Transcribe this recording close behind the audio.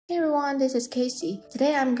Hey everyone, this is Casey.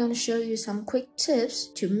 Today I'm going to show you some quick tips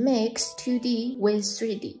to mix 2D with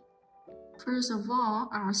 3D. First of all,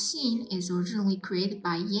 our scene is originally created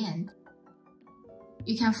by Yan.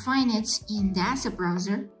 You can find it in the asset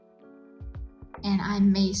browser. And I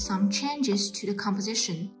made some changes to the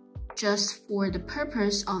composition just for the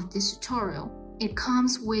purpose of this tutorial. It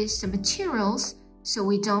comes with the materials, so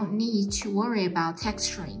we don't need to worry about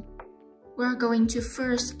texturing. We're going to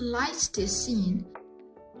first light this scene.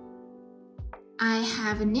 I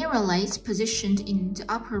have a narrow light positioned in the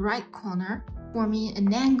upper right corner, forming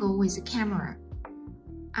an angle with the camera.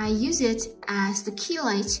 I use it as the key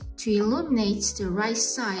light to illuminate the right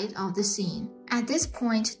side of the scene. At this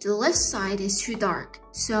point, the left side is too dark,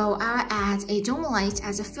 so I'll add a dome light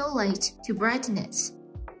as a fill light to brighten it.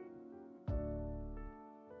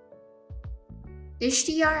 The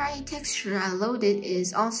HDRI texture I loaded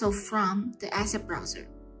is also from the asset browser.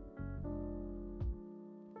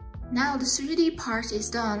 Now the 3D part is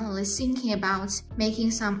done, let's thinking about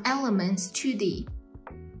making some elements 2D.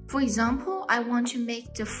 For example, I want to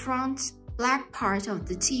make the front black part of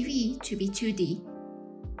the TV to be 2D.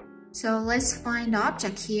 So let's find the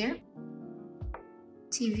object here,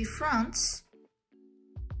 TV front.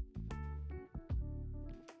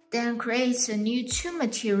 Then create a new Toon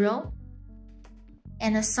material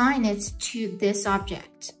and assign it to this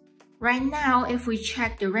object. Right now, if we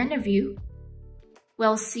check the render view,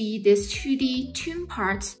 we'll see this 2D Toon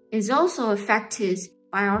part is also affected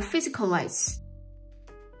by our physical lights,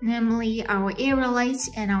 namely our area light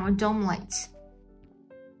and our dome light.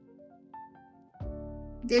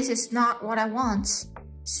 This is not what I want,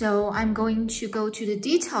 so I'm going to go to the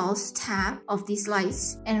Details tab of these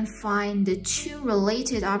lights and find the Toon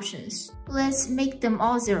related options. Let's make them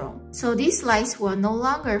all 0, so these lights will no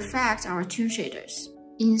longer affect our Toon shaders.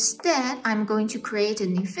 Instead, I'm going to create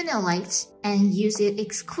an infinite light and use it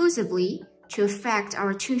exclusively to affect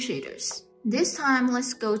our Toon shaders. This time,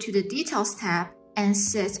 let's go to the Details tab and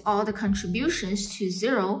set all the contributions to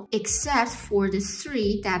 0 except for the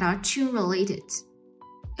 3 that are Toon related.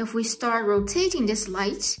 If we start rotating this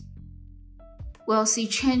light, we'll see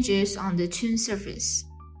changes on the Toon surface.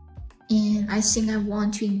 And I think I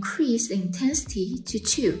want to increase the intensity to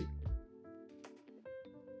 2.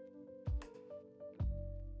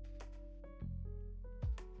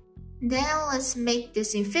 Then let's make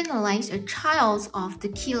this infinite light a child of the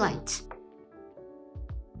key light.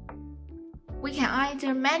 We can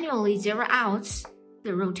either manually zero out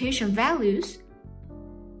the rotation values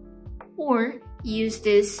or use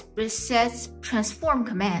this reset transform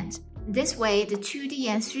command. This way, the 2D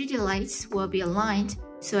and 3D lights will be aligned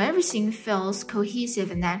so everything feels cohesive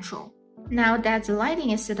and natural. Now that the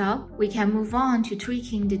lighting is set up, we can move on to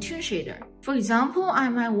tweaking the Toon shader. For example, I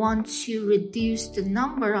might want to reduce the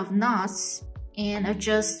number of knots and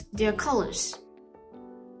adjust their colors.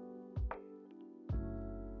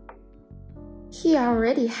 Here I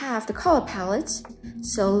already have the color palette,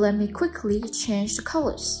 so let me quickly change the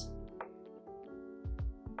colors.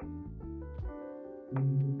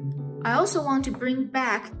 I also want to bring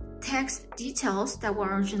back text details that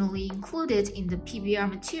were originally included in the PBR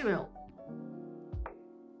material.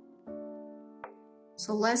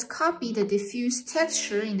 So let's copy the diffuse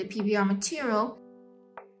texture in the PBR material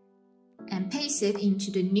and paste it into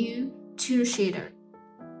the new Toon shader.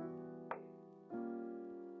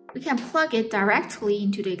 We can plug it directly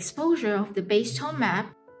into the exposure of the base tone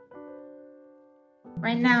map.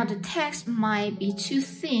 Right now the text might be too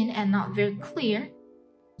thin and not very clear,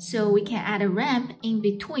 so we can add a ramp in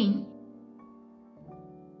between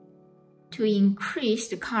to increase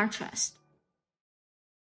the contrast.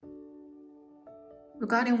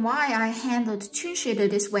 Regarding why I handled the Toon shader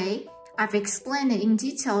this way, I've explained it in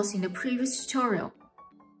details in the previous tutorial.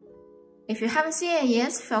 If you haven't seen it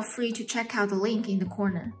yet, feel free to check out the link in the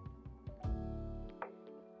corner.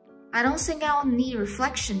 I don't think I'll need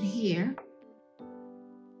reflection here.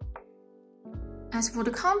 As for the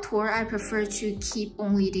contour, I prefer to keep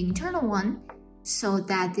only the internal one so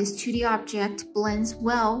that this 2D object blends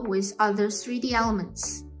well with other 3D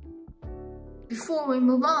elements. Before we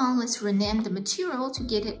move on, let's rename the material to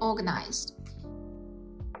get it organized.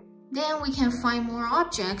 Then we can find more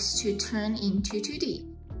objects to turn into 2D,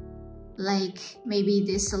 like maybe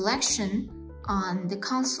this selection on the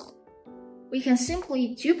console. We can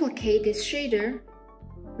simply duplicate this shader,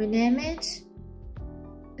 rename it,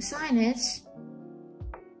 assign it,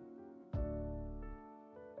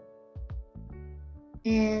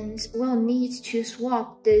 and we'll need to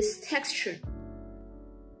swap this texture.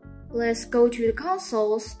 Let's go to the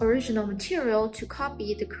console's original material to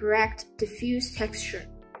copy the correct diffuse texture.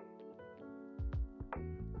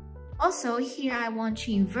 Also, here I want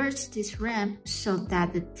to invert this ramp so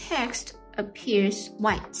that the text appears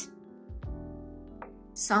white.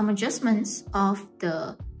 Some adjustments of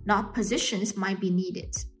the knot positions might be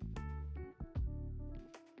needed.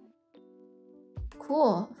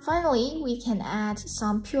 Cool. Finally, we can add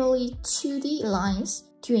some purely 2D lines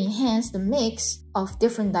to enhance the mix of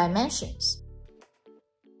different dimensions.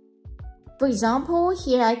 For example,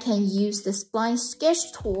 here I can use the spline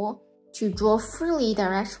sketch tool to draw freely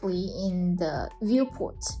directly in the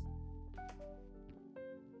viewport.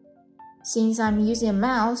 Since I'm using a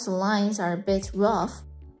mouse, the lines are a bit rough,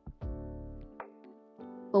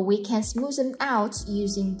 but we can smooth them out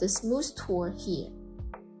using the smooth tool here.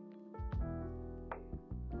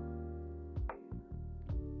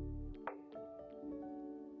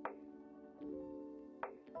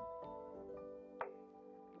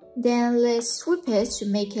 Then let's sweep it to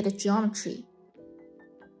make it a geometry.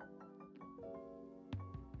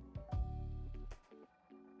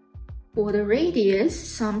 For the radius,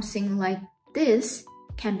 something like this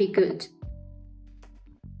can be good.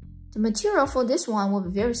 The material for this one will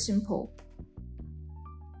be very simple.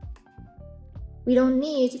 We don't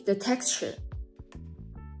need the texture.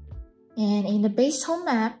 And in the base tone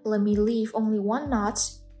map, let me leave only one knot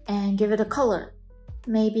and give it a color.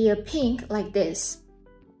 Maybe a pink like this.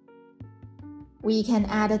 We can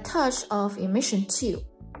add a touch of emission too.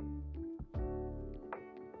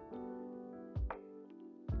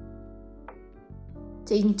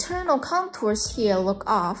 The internal contours here look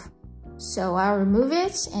off, so I'll remove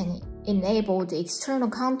it and enable the external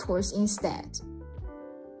contours instead.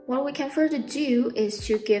 What we can further do is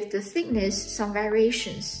to give the thickness some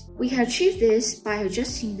variations. We can achieve this by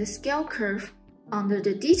adjusting the scale curve under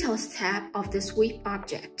the Details tab of the sweep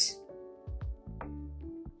object.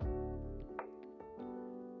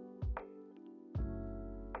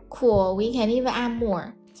 Cool, we can even add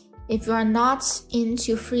more. If you are not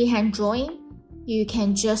into freehand drawing, you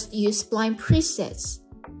can just use spline presets,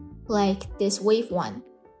 like this wave one.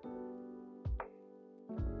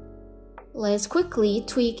 Let's quickly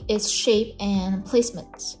tweak its shape and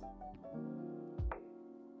placement.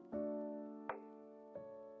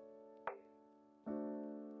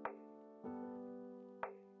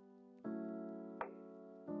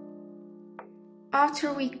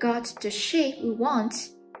 After we got the shape we want,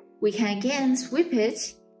 we can again sweep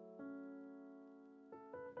it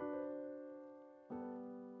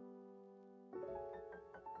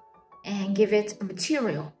and give it a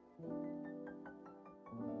material.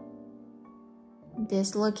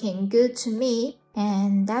 This looking good to me,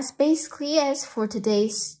 and that's basically it for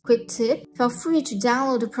today's quick tip. Feel free to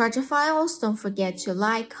download the project files. Don't forget to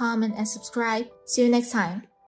like, comment, and subscribe. See you next time.